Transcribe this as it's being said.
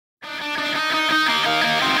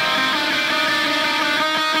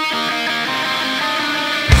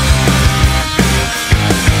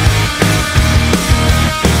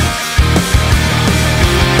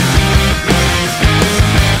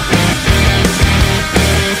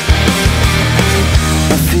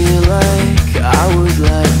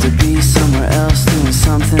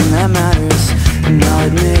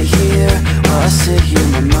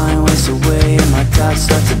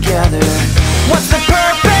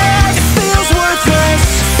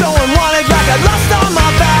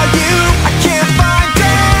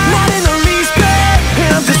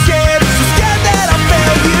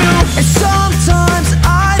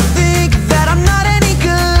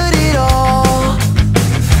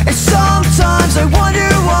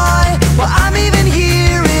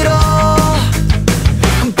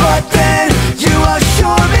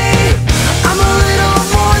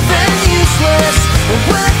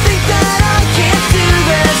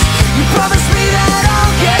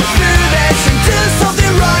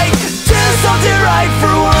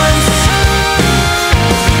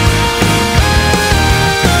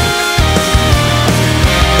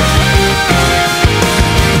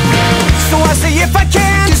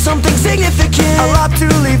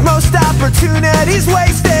opportunities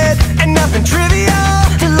wasted, and nothing trivial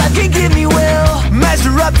that life can give me will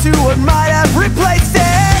measure up to what might have replaced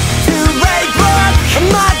it. Too late, but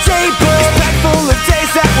my daybook is packed full of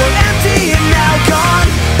days that were empty and now gone,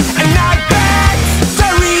 and not back to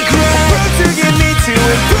regret. Proof to get me to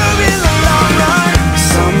improve in the long run.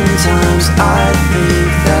 Sometimes I think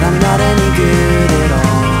that I'm not any good at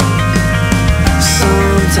all.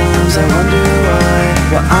 Sometimes I wonder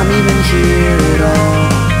why I'm even here